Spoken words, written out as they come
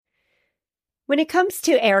When it comes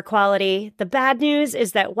to air quality, the bad news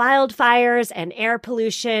is that wildfires and air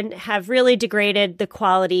pollution have really degraded the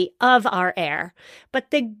quality of our air.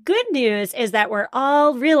 But the good news is that we're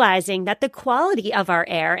all realizing that the quality of our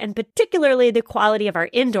air, and particularly the quality of our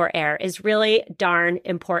indoor air, is really darn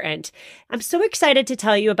important. I'm so excited to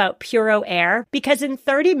tell you about Puro Air because in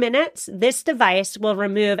 30 minutes, this device will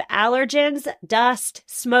remove allergens, dust,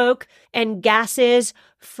 smoke, and gases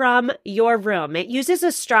from your room. It uses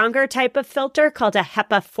a stronger type of filter called a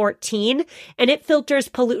HEPA 14, and it filters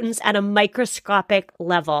pollutants at a microscopic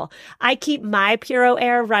level. I keep my Puro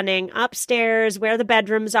Air running upstairs where the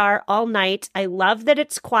bedrooms are all night. I love that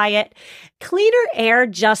it's quiet. Cleaner air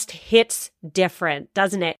just hits different,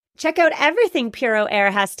 doesn't it? Check out everything Puro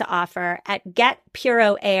Air has to offer at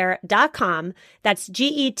getpuroair.com. That's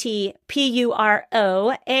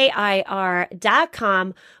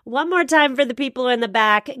GETPUROAIR.com. One more time for the people in the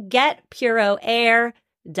back,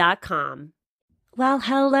 getpuroair.com. Well,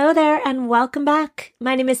 hello there and welcome back.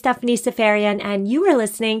 My name is Stephanie Seferian and you are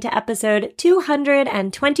listening to episode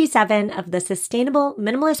 227 of the Sustainable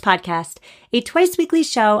Minimalist Podcast, a twice-weekly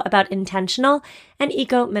show about intentional and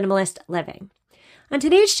eco-minimalist living. On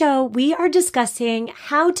today's show, we are discussing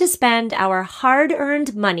how to spend our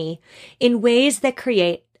hard-earned money in ways that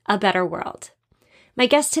create a better world. My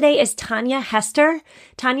guest today is Tanya Hester.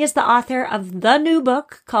 Tanya is the author of the new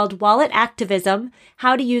book called Wallet Activism: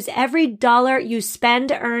 How to Use Every Dollar You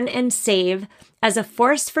Spend, Earn, and Save as a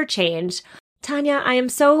Force for Change. Tanya, I am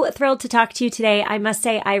so thrilled to talk to you today. I must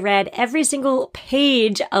say I read every single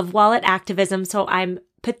page of Wallet Activism, so I'm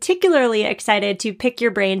particularly excited to pick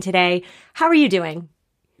your brain today. How are you doing?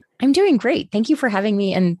 I'm doing great. Thank you for having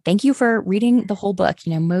me. And thank you for reading the whole book.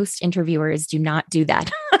 You know, most interviewers do not do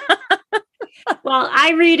that. Well,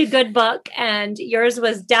 I read a good book and yours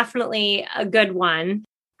was definitely a good one.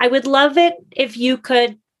 I would love it if you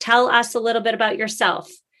could tell us a little bit about yourself.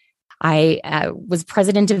 I was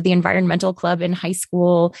president of the environmental club in high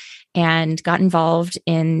school and got involved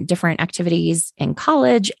in different activities in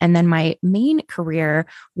college. And then my main career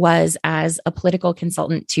was as a political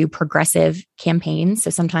consultant to progressive campaigns. So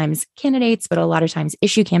sometimes candidates, but a lot of times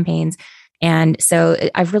issue campaigns. And so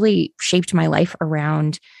I've really shaped my life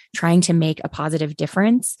around trying to make a positive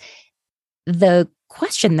difference. The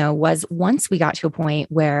question, though, was once we got to a point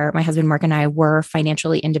where my husband Mark and I were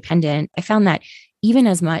financially independent, I found that even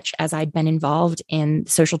as much as I'd been involved in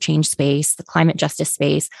the social change space, the climate justice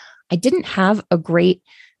space, I didn't have a great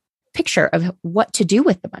picture of what to do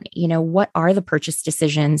with the money. You know, what are the purchase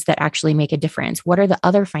decisions that actually make a difference? What are the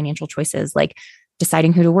other financial choices, like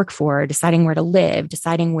deciding who to work for, deciding where to live,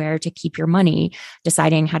 deciding where to keep your money,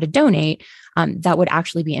 deciding how to donate, that would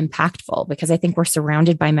actually be impactful? Because I think we're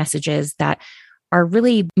surrounded by messages that are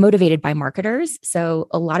really motivated by marketers. So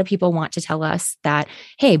a lot of people want to tell us that,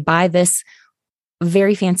 hey, buy this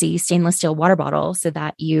very fancy stainless steel water bottle so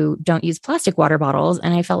that you don't use plastic water bottles.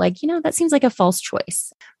 And I felt like, you know, that seems like a false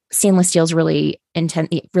choice. Stainless steel is really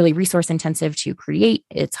resource intensive to create.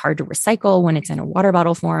 It's hard to recycle when it's in a water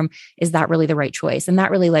bottle form. Is that really the right choice? And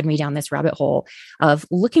that really led me down this rabbit hole of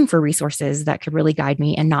looking for resources that could really guide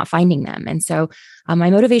me and not finding them. And so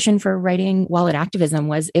my motivation for writing Wallet Activism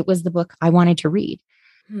was it was the book I wanted to read.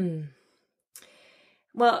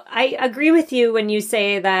 Well, I agree with you when you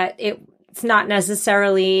say that it's not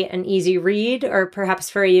necessarily an easy read, or perhaps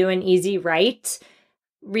for you, an easy write.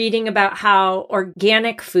 Reading about how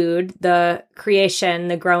organic food, the creation,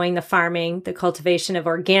 the growing, the farming, the cultivation of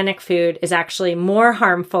organic food is actually more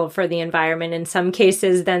harmful for the environment in some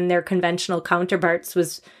cases than their conventional counterparts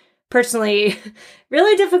was personally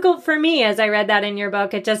really difficult for me as I read that in your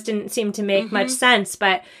book. It just didn't seem to make much sense,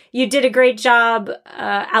 but you did a great job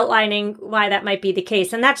outlining why that might be the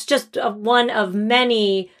case. And that's just one of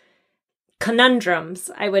many conundrums,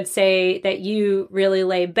 I would say, that you really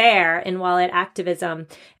lay bare in Wallet Activism.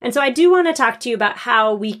 And so I do want to talk to you about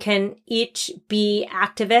how we can each be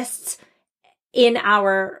activists in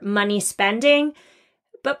our money spending.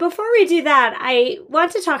 But before we do that, I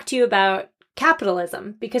want to talk to you about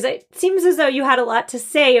capitalism, because it seems as though you had a lot to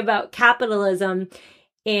say about capitalism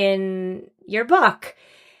in your book.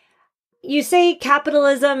 You say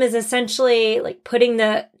capitalism is essentially like putting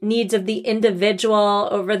the needs of the individual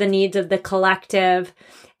over the needs of the collective,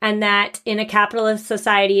 and that in a capitalist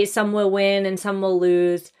society, some will win and some will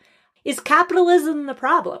lose. Is capitalism the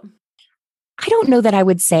problem? I don't know that I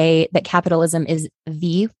would say that capitalism is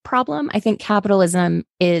the problem. I think capitalism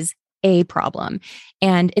is a problem.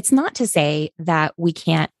 And it's not to say that we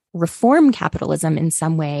can't reform capitalism in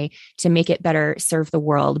some way to make it better serve the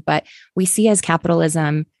world, but we see as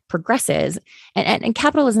capitalism progresses, and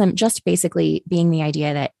capitalism just basically being the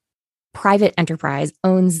idea that private enterprise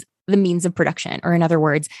owns the means of production. Or in other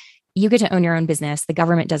words, you get to own your own business. The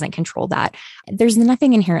government doesn't control that. There's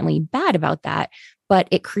nothing inherently bad about that, but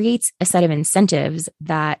it creates a set of incentives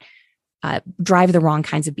that drive the wrong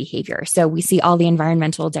kinds of behavior. So we see all the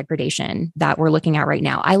environmental degradation that we're looking at right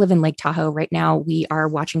now. I live in Lake Tahoe. Right now, we are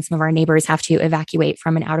watching some of our neighbors have to evacuate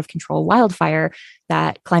from an out of control wildfire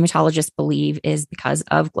that climatologists believe is because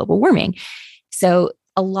of global warming. So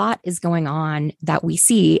a lot is going on that we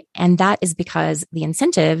see, and that is because the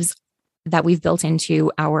incentives that we've built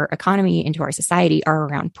into our economy, into our society, are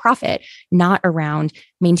around profit, not around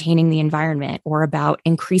maintaining the environment or about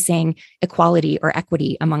increasing equality or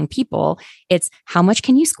equity among people. It's how much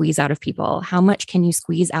can you squeeze out of people? How much can you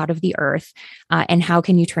squeeze out of the earth? And how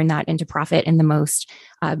can you turn that into profit in the most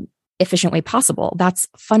efficient way possible? That's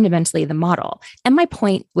fundamentally the model. And my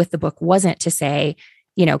point with the book wasn't to say,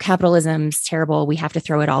 capitalism's terrible, we have to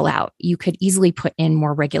throw it all out. You could easily put in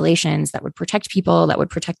more regulations that would protect people, that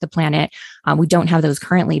would protect the planet. We don't have those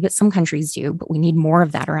currently, but some countries do, but we need more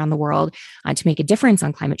of that around the world to make a difference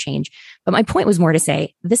on climate change. But my point was more to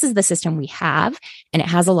say, this is the system we have, and it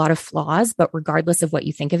has a lot of flaws, but regardless of what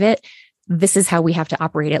you think of it, this is how we have to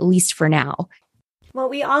operate, at least for now. Well,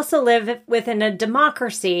 we also live within a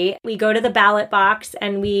democracy. We go to the ballot box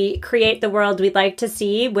and we create the world we'd like to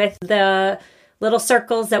see with the little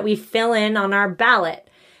circles that we fill in on our ballot.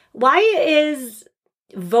 Why is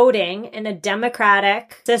voting in a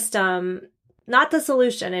democratic system not the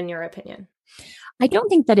solution, in your opinion? I don't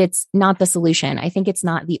think that it's not the solution. I think it's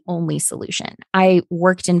not the only solution. I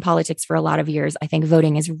worked in politics for a lot of years. I think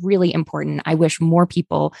voting is really important. I wish more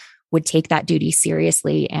people would take that duty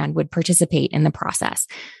seriously and would participate in the process.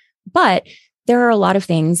 But there are a lot of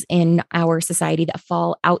things in our society that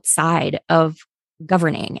fall outside of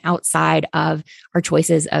governing, outside of our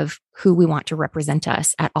choices of who we want to represent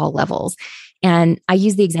us at all levels. And I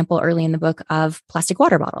use the example early in the book of plastic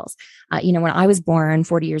water bottles. When I was born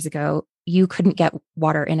 40 years ago, you couldn't get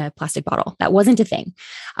water in a plastic bottle. That wasn't a thing.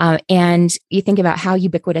 And you think about how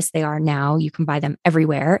ubiquitous they are now. You can buy them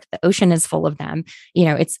everywhere. The ocean is full of them.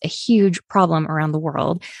 It's a huge problem around the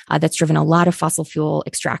world that's driven a lot of fossil fuel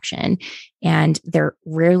extraction, and they're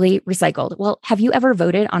rarely recycled. Well, have you ever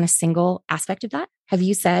voted on a single aspect of that? Have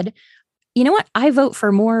you said, you know what? I vote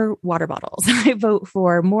for more water bottles. I vote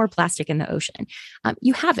for more plastic in the ocean.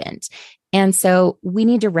 You haven't. And so we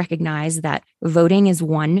need to recognize that voting is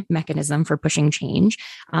one mechanism for pushing change,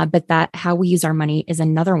 but that how we use our money is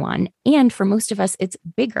another one. And for most of us, it's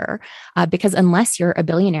bigger because unless you're a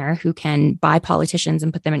billionaire who can buy politicians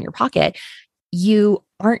and put them in your pocket, you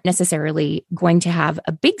aren't necessarily going to have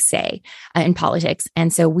a big say in politics.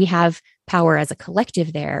 And so we have power as a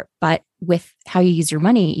collective there, but with how you use your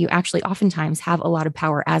money, you actually oftentimes have a lot of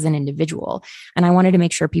power as an individual. And I wanted to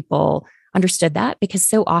make sure people understood that, because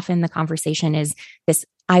so often the conversation is this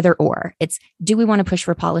either or. It's, do we want to push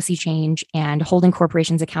for policy change and holding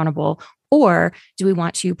corporations accountable, or do we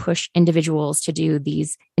want to push individuals to do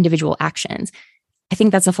these individual actions? I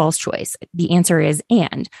think that's a false choice. The answer is,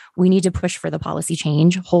 and we need to push for the policy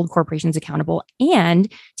change, hold corporations accountable, and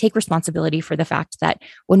take responsibility for the fact that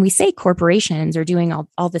when we say corporations are doing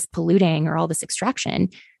all this polluting or all this extraction,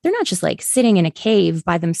 they're not just like sitting in a cave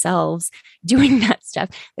by themselves doing that stuff.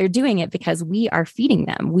 They're doing it because we are feeding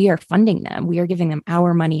them. We are funding them. We are giving them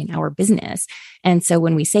our money and our business. And so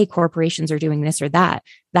when we say corporations are doing this or that,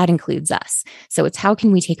 that includes us. So it's how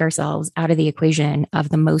can we take ourselves out of the equation of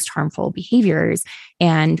the most harmful behaviors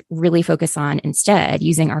and really focus on instead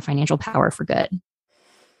using our financial power for good.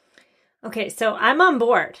 Okay, so I'm on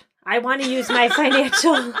board. I want to use my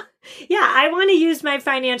I want to use my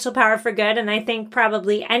financial power for good. And I think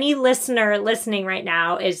probably any listener listening right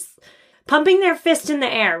now is pumping their fist in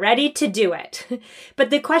the air, ready to do it.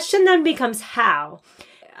 But the question then becomes how.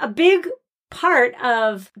 A big part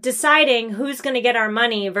of deciding who's going to get our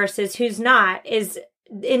money versus who's not is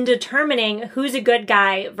in determining who's a good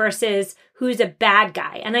guy versus who's a bad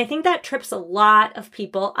guy. And I think that trips a lot of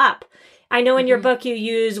people up. I know in your book you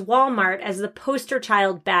use Walmart as the poster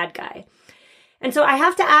child bad guy. And so I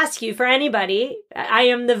have to ask you, for anybody, I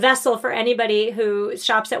am the vessel for anybody who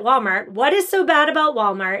shops at Walmart, what is so bad about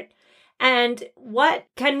Walmart? And what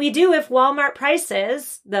can we do if Walmart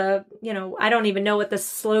prices I don't even know what the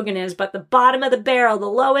slogan is, but the bottom of the barrel, the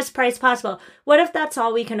lowest price possible? What if that's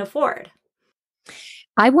all we can afford?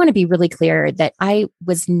 I want to be really clear that I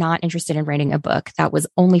was not interested in writing a book that was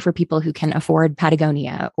only for people who can afford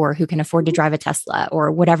Patagonia or who can afford to drive a Tesla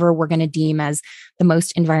or whatever we're going to deem as the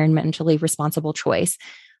most environmentally responsible choice.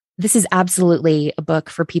 this is absolutely a book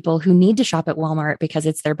for people who need to shop at Walmart because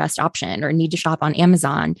it's their best option, or need to shop on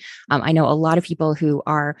Amazon. I know a lot of people who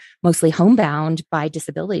are mostly homebound by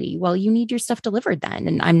disability. Well, you need your stuff delivered then.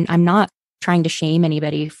 And I'm not trying to shame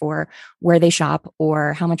anybody for where they shop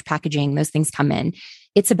or how much packaging those things come in.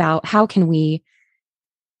 It's about how can we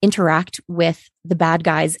interact with the bad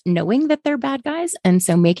guys, knowing that they're bad guys. And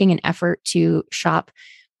so making an effort to shop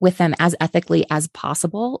with them as ethically as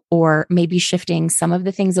possible, or maybe shifting some of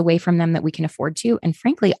the things away from them that we can afford to. And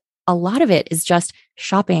frankly, a lot of it is just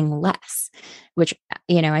shopping less, which,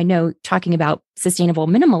 I know talking about sustainable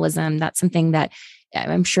minimalism, that's something that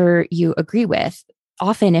I'm sure you agree with.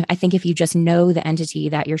 Often, I think if you just know the entity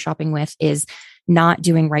that you're shopping with is not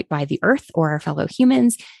doing right by the earth or our fellow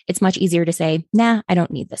humans, it's much easier to say, nah, I don't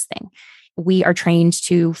need this thing. We are trained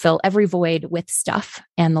to fill every void with stuff,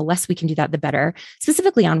 and the less we can do that, the better.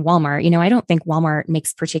 Specifically on Walmart, I don't think Walmart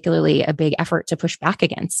makes particularly a big effort to push back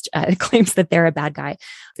against claims that they're a bad guy.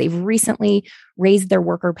 They've recently raised their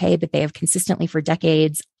worker pay, but they have consistently for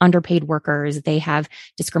decades underpaid workers. They have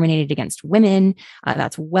discriminated against women.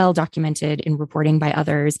 That's well documented in reporting by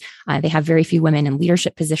others. They have very few women in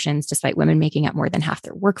leadership positions, despite women making up more than half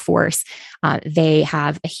their workforce. They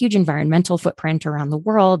have a huge environmental footprint around the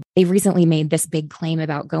world. They've recently made this big claim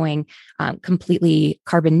about going completely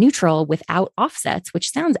carbon neutral without offsets, which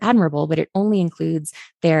sounds admirable, but it only includes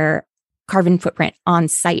their carbon footprint on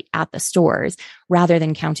site at the stores, rather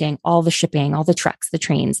than counting all the shipping, all the trucks, the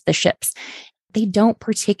trains, the ships. They don't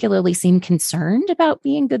particularly seem concerned about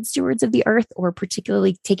being good stewards of the earth or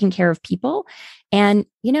particularly taking care of people. And,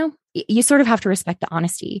 you sort of have to respect the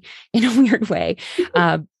honesty in a weird way.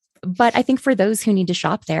 But I think for those who need to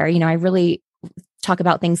shop there, I really talk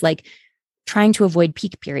about things like trying to avoid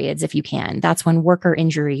peak periods if you can. That's when worker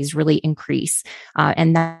injuries really increase.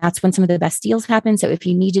 And that's when some of the best deals happen. So if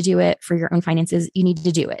you need to do it for your own finances, you need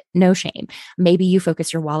to do it. No shame. Maybe you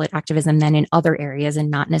focus your wallet activism then in other areas and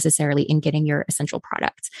not necessarily in getting your essential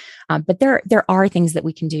products. But there are things that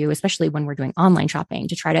we can do, especially when we're doing online shopping,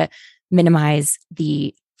 to try to minimize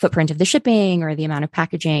the footprint of the shipping or the amount of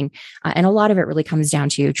packaging. And a lot of it really comes down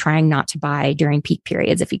to trying not to buy during peak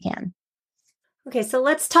periods if you can. Okay, so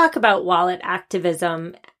let's talk about wallet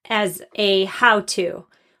activism as a how-to.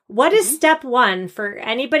 What is step one for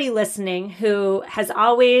anybody listening who has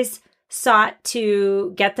always sought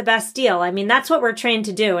to get the best deal? I mean, that's what we're trained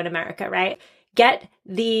to do in America, right? Get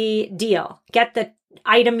the deal, get the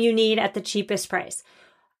item you need at the cheapest price.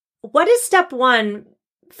 What is step one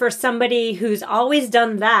for somebody who's always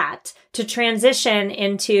done that to transition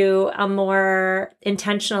into a more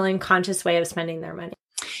intentional and conscious way of spending their money?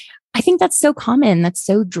 I think that's so common. That's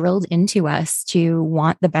so drilled into us to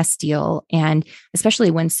want the best deal. And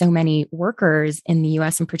especially when so many workers in the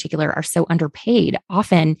US in particular are so underpaid,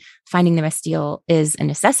 often finding the best deal is a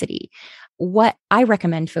necessity. What I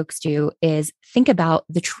recommend folks do is think about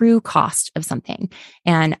the true cost of something.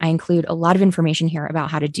 And I include a lot of information here about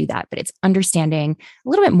how to do that, but it's understanding a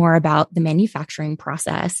little bit more about the manufacturing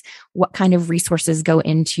process, what kind of resources go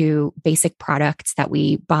into basic products that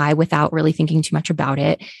we buy without really thinking too much about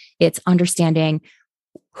it. It's understanding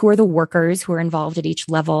who are the workers who are involved at each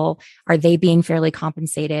level. Are they being fairly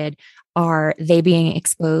compensated? Are they being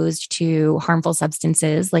exposed to harmful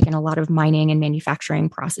substances, like in a lot of mining and manufacturing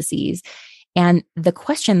processes? And the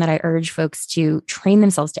question that I urge folks to train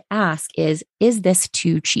themselves to ask is this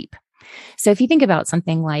too cheap? So if you think about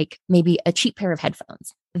something like maybe a cheap pair of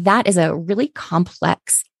headphones, that is a really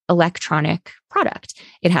complex electronic product.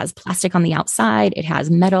 It has plastic on the outside. It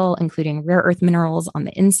has metal, including rare earth minerals on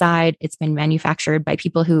the inside. It's been manufactured by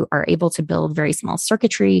people who are able to build very small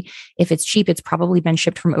circuitry. If it's cheap, it's probably been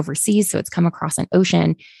shipped from overseas, so it's come across an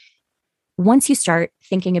ocean. Once you start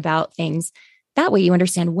thinking about things that way, you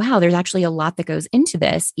understand, wow, there's actually a lot that goes into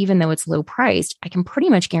this, even though it's low priced. I can pretty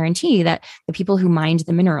much guarantee that the people who mined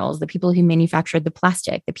the minerals, the people who manufactured the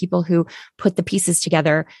plastic, the people who put the pieces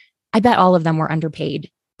together, I bet all of them were underpaid,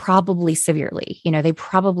 probably severely. They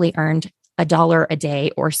probably earned $1 a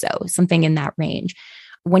day or so, something in that range.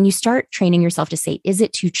 When you start training yourself to say, is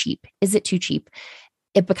it too cheap? Is it too cheap?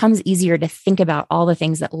 It becomes easier to think about all the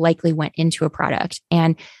things that likely went into a product.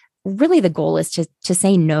 And really the goal is to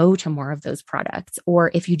say no to more of those products.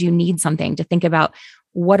 Or if you do need something, to think about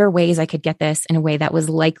what are ways I could get this in a way that was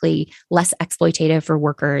likely less exploitative for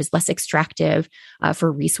workers, less extractive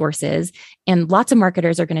for resources. And lots of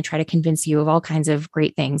marketers are going to try to convince you of all kinds of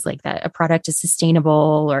great things, like that a product is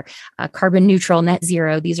sustainable or carbon neutral, net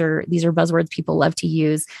zero. These are buzzwords people love to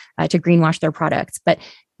use to greenwash their products. But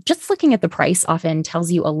just looking at the price often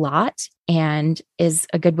tells you a lot and is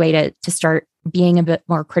a good way to start being a bit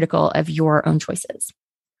more critical of your own choices.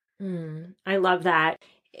 I love that.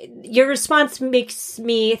 your response makes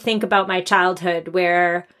me think about my childhood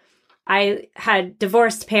where I had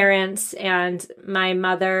divorced parents and my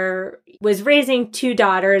mother was raising two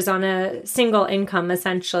daughters on a single income,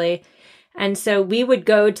 essentially. And so we would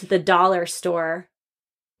go to the dollar store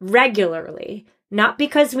regularly, not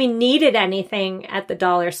because we needed anything at the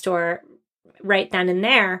dollar store right then and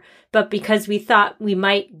there, but because we thought we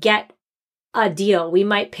might get a deal. We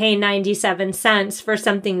might pay 97 cents for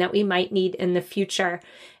something that we might need in the future.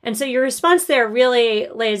 And so your response there really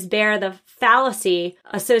lays bare the fallacy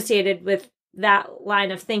associated with that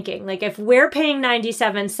line of thinking. Like if we're paying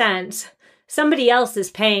 97 cents, somebody else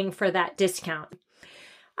is paying for that discount.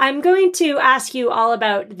 I'm going to ask you all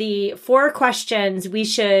about the 4 questions we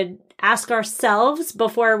should ask ourselves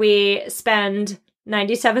before we spend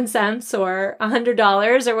 97 cents or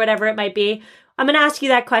 $100 or whatever it might be. I'm going to ask you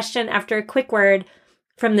that question after a quick word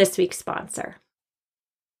from this week's sponsor.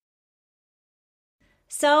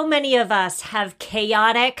 So many of us have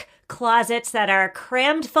chaotic closets that are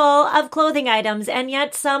crammed full of clothing items, and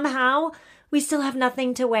yet somehow we still have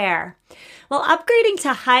nothing to wear. Well, upgrading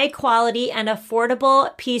to high quality and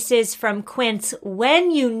affordable pieces from Quince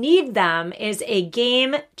when you need them is a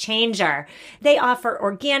game changer. They offer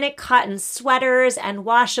organic cotton sweaters and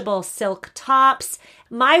washable silk tops.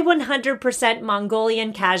 My 100%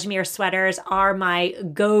 Mongolian cashmere sweaters are my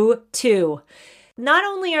go-to. Not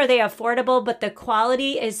only are they affordable, but the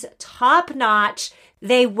quality is top-notch.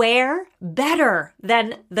 They wear better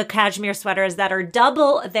than the cashmere sweaters that are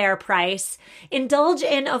double their price. Indulge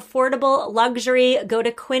in affordable luxury. Go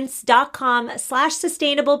to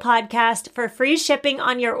quince.com/sustainable podcast for free shipping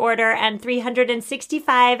on your order and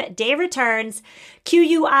 365-day returns.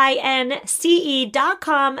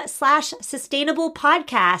 QUINCE.com/sustainable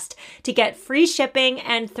podcast to get free shipping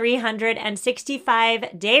and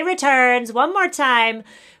 365-day returns. One more time,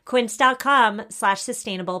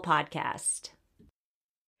 quince.com/sustainable podcast.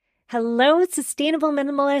 Hello, Sustainable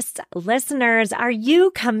Minimalists listeners. Are you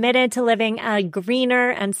committed to living a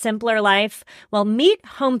greener and simpler life? Well, meet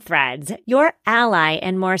Home Threads, your ally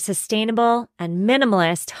in more sustainable and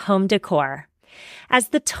minimalist home decor. As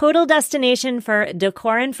the total destination for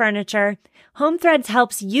decor and furniture, Home Threads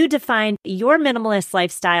helps you define your minimalist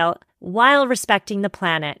lifestyle while respecting the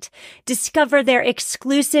planet. Discover their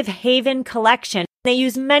exclusive Haven collection. They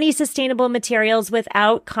use many sustainable materials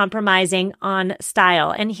without compromising on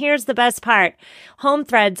style. And here's the best part. Home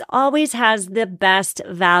Threads always has the best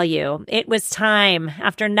value. It was time.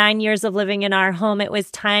 After 9 years of living in our home, it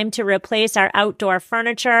was time to replace our outdoor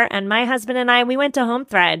furniture. And my husband and I, we went to Home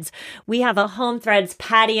Threads. We have a Home Threads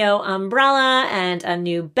patio umbrella and a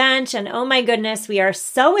new bench. And oh my goodness, we are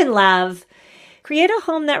so in love. Create a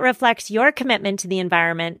home that reflects your commitment to the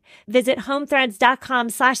environment. Visit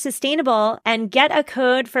homethreads.com/sustainable and get a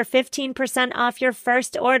code for 15% off your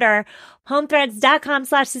first order.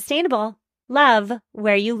 Homethreads.com/sustainable. Love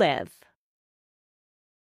where you live.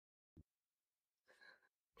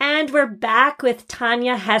 And we're back with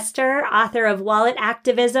Tanya Hester, author of Wallet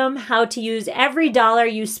Activism, How to Use Every Dollar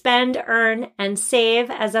You Spend, Earn, and Save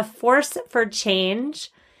as a Force for Change.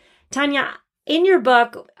 Tanya, in your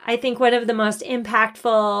book, I think one of the most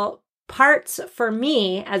impactful parts for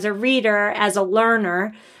me as a reader, as a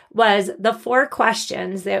learner, was the 4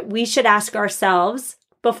 questions that we should ask ourselves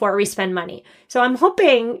before we spend money. So I'm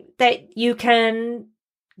hoping that you can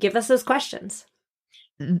give us those questions.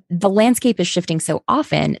 The landscape is shifting so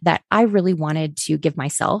often that I really wanted to give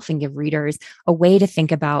myself and give readers a way to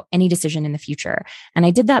think about any decision in the future. And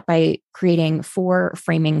I did that by creating 4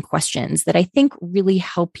 framing questions that I think really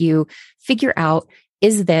help you figure out,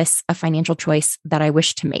 is this a financial choice that I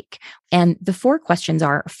wish to make? And the 4 questions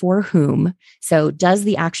are, for whom? So does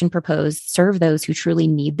the action proposed serve those who truly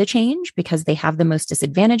need the change because they have the most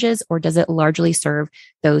disadvantages, or does it largely serve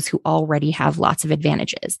those who already have lots of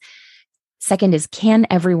advantages? Second is, can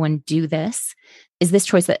everyone do this? Is this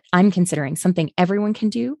choice that I'm considering something everyone can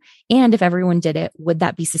do? And if everyone did it, would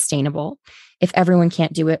that be sustainable? If everyone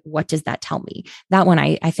can't do it, what does that tell me? That one,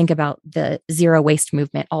 I think about the zero waste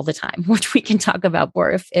movement all the time, which we can talk about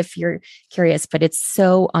more if you're curious, but it's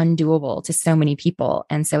so undoable to so many people.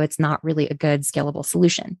 And so it's not really a good scalable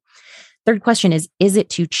solution. Third question is it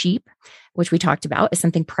too cheap? Which we talked about, is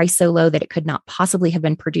something priced so low that it could not possibly have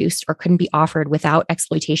been produced or couldn't be offered without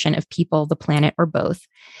exploitation of people, the planet, or both.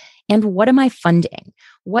 And what am I funding?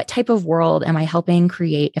 What type of world am I helping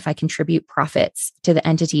create if I contribute profits to the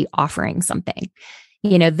entity offering something?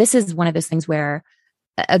 You know, this is one of those things where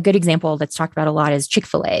a good example that's talked about a lot is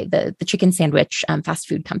Chick-fil-A, the chicken sandwich fast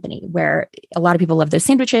food company, where a lot of people love those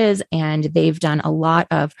sandwiches, and they've done a lot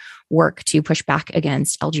of work to push back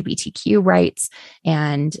against LGBTQ rights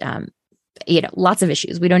and lots of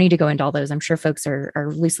issues. We don't need to go into all those. I'm sure folks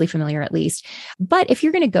are loosely familiar at least. But if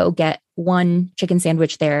you're going to go get one chicken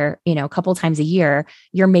sandwich there, a couple times a year,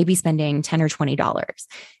 you're maybe spending $10 or $20.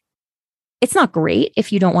 It's not great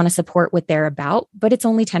if you don't want to support what they're about, but it's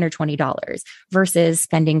only $10 or $20 versus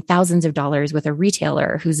spending thousands of dollars with a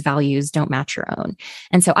retailer whose values don't match your own.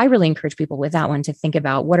 And so I really encourage people with that one to think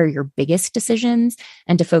about what are your biggest decisions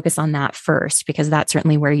and to focus on that first, because that's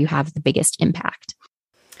certainly where you have the biggest impact.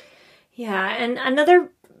 Yeah. And another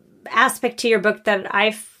aspect to your book that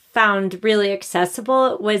I found really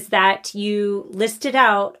accessible was that you listed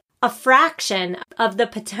out a fraction of the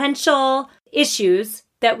potential issues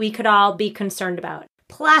that we could all be concerned about.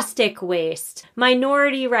 Plastic waste,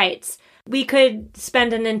 minority rights. We could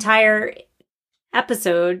spend an entire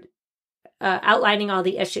episode outlining all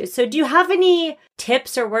the issues. So do you have any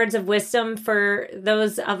tips or words of wisdom for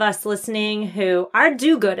those of us listening who are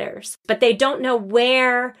do-gooders, but they don't know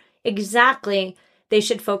where exactly they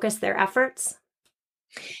should focus their efforts?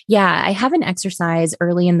 Yeah, I have an exercise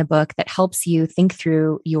early in the book that helps you think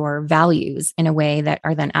through your values in a way that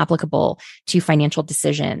are then applicable to financial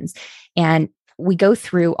decisions. And we go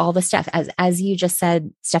through all the stuff as you just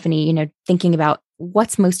said, Stephanie, thinking about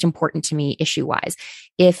what's most important to me issue-wise.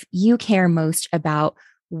 If you care most about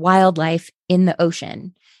wildlife in the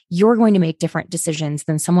ocean, you're going to make different decisions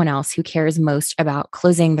than someone else who cares most about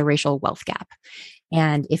closing the racial wealth gap.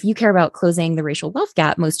 And if you care about closing the racial wealth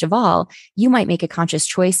gap most of all, you might make a conscious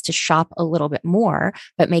choice to shop a little bit more,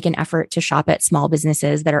 but make an effort to shop at small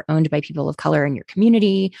businesses that are owned by people of color in your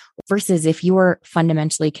community, versus if you're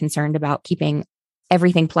fundamentally concerned about keeping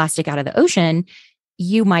everything plastic out of the ocean,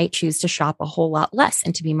 you might choose to shop a whole lot less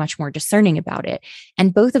and to be much more discerning about it.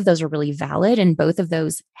 And both of those are really valid. And both of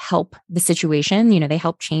those help the situation. They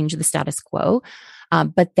help change the status quo.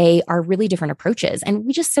 But they are really different approaches. And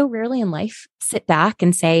we just so rarely in life sit back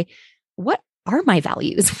and say, what are my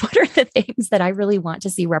values? What are the things that I really want to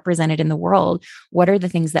see represented in the world? What are the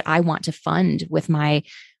things that I want to fund with my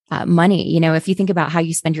money? If you think about how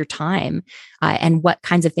you spend your time and what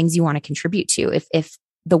kinds of things you want to contribute to, if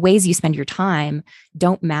the ways you spend your time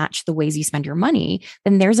don't match the ways you spend your money,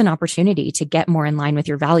 then there's an opportunity to get more in line with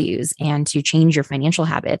your values and to change your financial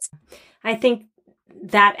habits. I think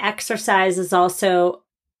that exercise is also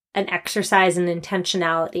an exercise in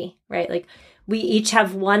intentionality, right? Like we each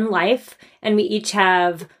have one life and we each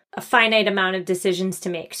have a finite amount of decisions to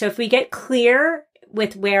make. So if we get clear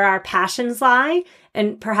with where our passions lie,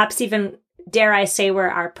 and perhaps even, dare I say,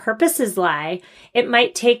 where our purposes lie, it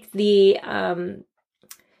might take the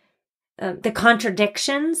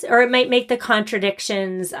contradictions, or it might make the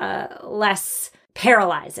contradictions less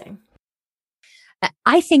paralyzing.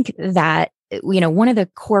 I think that one of the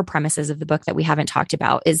core premises of the book that we haven't talked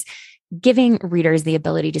about is giving readers the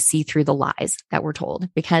ability to see through the lies that we're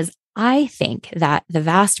told, because I think that the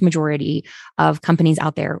vast majority of companies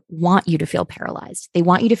out there want you to feel paralyzed. They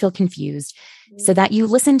want you to feel confused so that you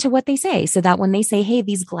listen to what they say, so that when they say, hey,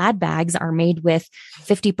 these Glad bags are made with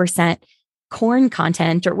 50% corn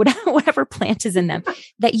content or whatever plant is in them,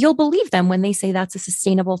 that you'll believe them when they say that's a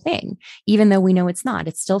sustainable thing, even though we know it's not.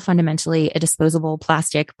 It's still fundamentally a disposable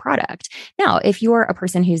plastic product. Now, if you're a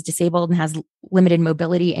person who's disabled and has limited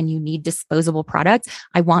mobility and you need disposable products,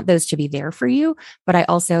 I want those to be there for you, but I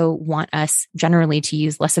also want us generally to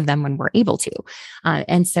use less of them when we're able to.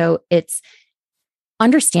 And so it's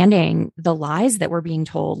understanding the lies that we're being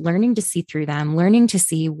told, learning to see through them, learning to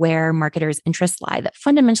see where marketers' interests lie, that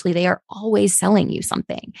fundamentally they are always selling you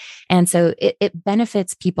something. And so it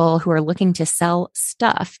benefits people who are looking to sell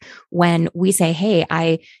stuff when we say, hey,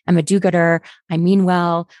 I am a do-gooder, I mean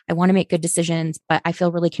well, I want to make good decisions, but I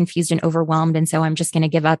feel really confused and overwhelmed. And so I'm just going to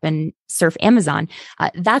give up and surf Amazon.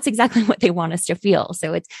 That's exactly what they want us to feel.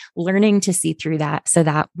 So it's learning to see through that so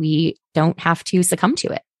that we don't have to succumb to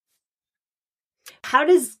it. How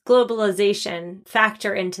does globalization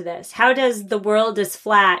factor into this? How does the world is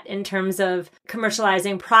flat in terms of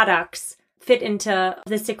commercializing products fit into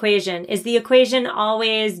this equation? Is the equation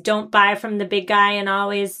always don't buy from the big guy and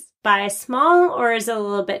always buy small, or is it a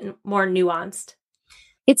little bit more nuanced?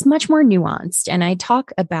 It's much more nuanced. And I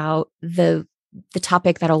talk about the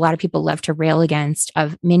topic that a lot of people love to rail against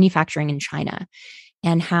of manufacturing in China,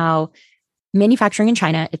 and how manufacturing in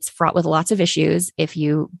China, it's fraught with lots of issues. If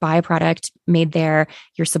you buy a product made there,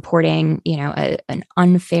 you're supporting, an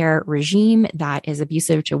unfair regime that is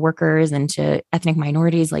abusive to workers and to ethnic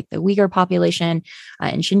minorities like the Uyghur population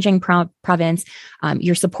in Xinjiang province.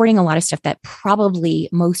 You're supporting a lot of stuff that probably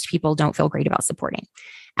most people don't feel great about supporting.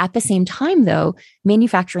 At the same time, though,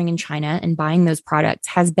 manufacturing in China and buying those products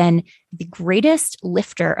has been the greatest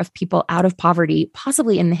lifter of people out of poverty,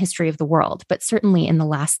 possibly in the history of the world, but certainly in the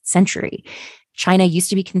last century. China used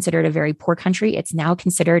to be considered a very poor country. It's now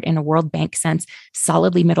considered, in a World Bank sense,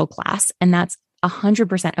 solidly middle class. And that's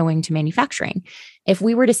 100% owing to manufacturing. If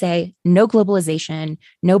we were to say no globalization,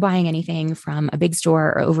 no buying anything from a big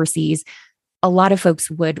store or overseas, a lot of folks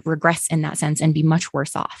would regress in that sense and be much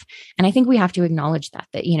worse off. And I think we have to acknowledge that,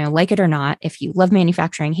 like it or not, if you love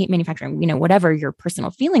manufacturing, hate manufacturing, whatever your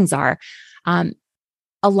personal feelings are,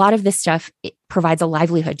 a lot of this stuff, it provides a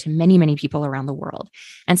livelihood to many, many people around the world.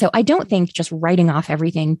 And so I don't think just writing off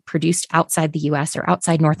everything produced outside the US or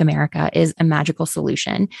outside North America is a magical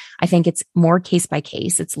solution. I think it's more case by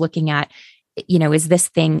case. It's looking at, is this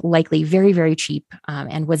thing likely very, very cheap?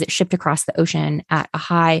 And was it shipped across the ocean at a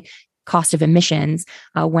high cost of emissions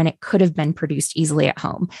when it could have been produced easily at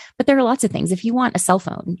home? But there are lots of things. If you want a cell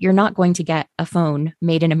phone, you're not going to get a phone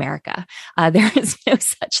made in America. There is no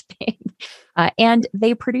such thing. And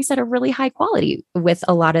they produce at a really high quality with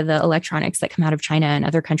a lot of the electronics that come out of China and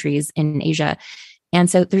other countries in Asia. And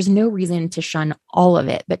so there's no reason to shun all of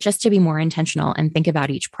it, but just to be more intentional and think about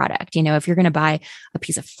each product. If you're going to buy a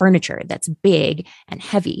piece of furniture that's big and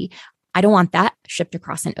heavy, I don't want that shipped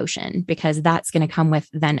across an ocean, because that's going to come with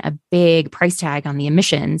then a big price tag on the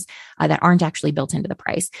emissions that aren't actually built into the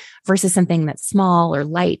price, versus something that's small or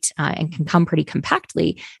light and can come pretty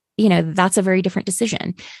compactly. That's a very different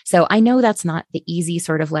decision. So I know that's not the easy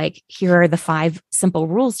sort of like, here are the 5 simple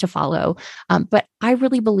rules to follow. But I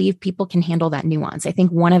really believe people can handle that nuance. I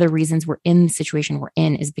think one of the reasons we're in the situation we're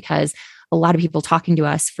in is because a lot of people talking to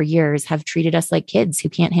us for years have treated us like kids who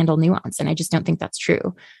can't handle nuance. And I just don't think that's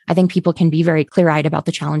true. I think people can be very clear-eyed about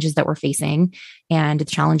the challenges that we're facing and the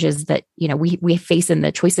challenges that, we face in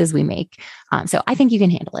the choices we make. So I think you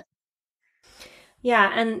can handle it.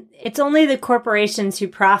 Yeah, and it's only the corporations who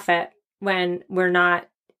profit when we're not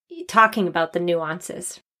talking about the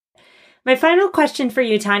nuances. My final question for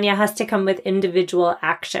you, Tanya, has to come with individual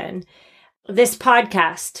action. This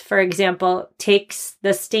podcast, for example, takes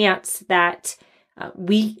the stance that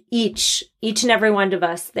we each and every one of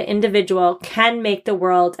us, the individual, can make the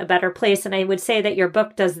world a better place. And I would say that your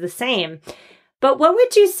book does the same. But what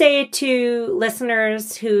would you say to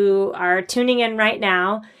listeners who are tuning in right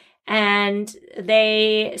now and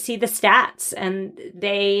they see the stats and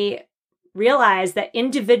they realize that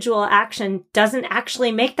individual action doesn't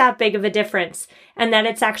actually make that big of a difference, and that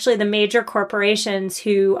it's actually the major corporations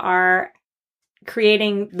who are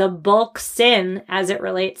creating the bulk sin as it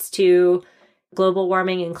relates to global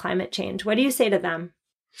warming and climate change? What do you say to them?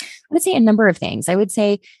 I would say a number of things. I would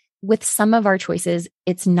say with some of our choices,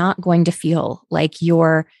 it's not going to feel like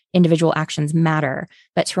your individual actions matter,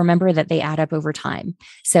 but to remember that they add up over time.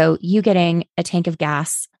 So you getting a tank of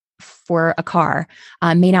gas for a car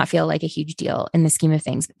may not feel like a huge deal in the scheme of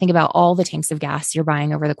things. But think about all the tanks of gas you're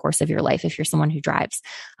buying over the course of your life if you're someone who drives,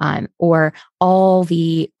 or all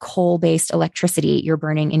the coal-based electricity you're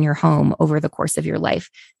burning in your home over the course of your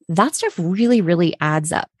life. That stuff really, really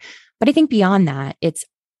adds up. But I think beyond that, it's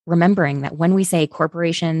remembering that when we say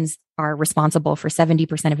corporations are responsible for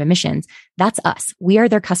 70% of emissions, that's us. We are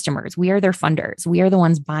their customers. We are their funders. We are the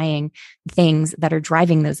ones buying things that are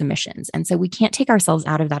driving those emissions. And so we can't take ourselves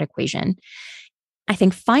out of that equation. I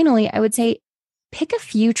think finally, I would say, pick a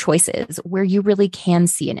few choices where you really can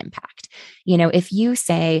see an impact. If you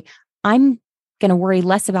say, I'm going to worry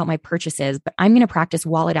less about my purchases, but I'm going to practice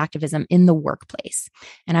wallet activism in the workplace.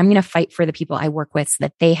 And I'm going to fight for the people I work with so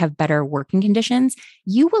that they have better working conditions.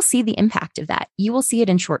 You will see the impact of that. You will see it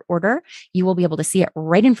in short order. You will be able to see it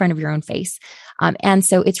right in front of your own face. And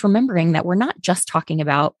so it's remembering that we're not just talking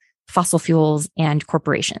about fossil fuels and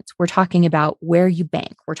corporations. We're talking about where you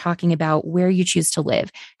bank. We're talking about where you choose to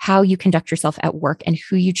live, how you conduct yourself at work, and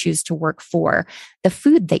who you choose to work for, the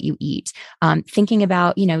food that you eat. Thinking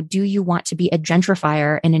about, do you want to be a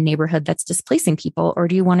gentrifier in a neighborhood that's displacing people, or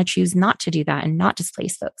do you want to choose not to do that and not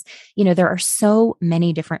displace folks? There are so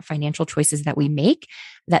many different financial choices that we make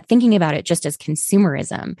that thinking about it just as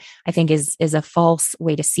consumerism, I think is a false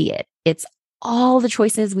way to see it. It's all the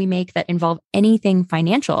choices we make that involve anything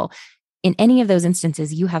financial. In any of those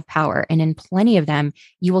instances, you have power. And in plenty of them,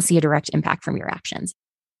 you will see a direct impact from your actions.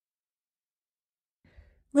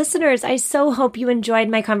 Listeners, I so hope you enjoyed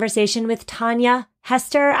my conversation with Tanya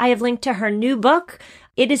Hester. I have linked to her new book.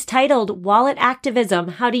 It is titled Wallet Activism: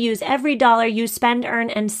 How to Use Every Dollar You Spend,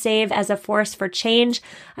 Earn, and Save as a Force for Change.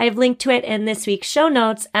 I have linked to it in this week's show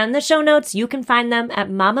notes, and the show notes, you can find them at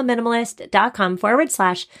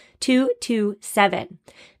mamaminimalist.com/2 227.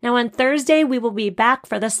 Now on Thursday, we will be back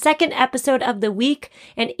for the second episode of the week,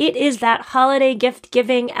 and it is that holiday gift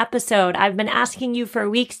giving episode. I've been asking you for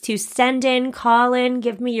weeks to send in, call in,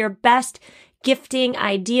 give me your best gifting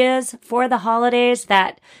ideas for the holidays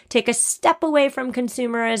that take a step away from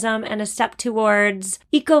consumerism and a step towards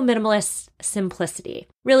eco-minimalist simplicity.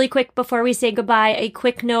 Really quick before we say goodbye, a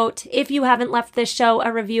quick note. If you haven't left this show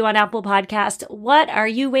a review on Apple Podcast, what are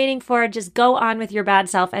you waiting for? Just go on with your bad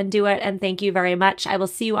self and do it. And thank you very much. I will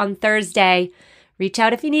see you on Thursday. Reach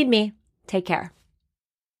out if you need me. Take care.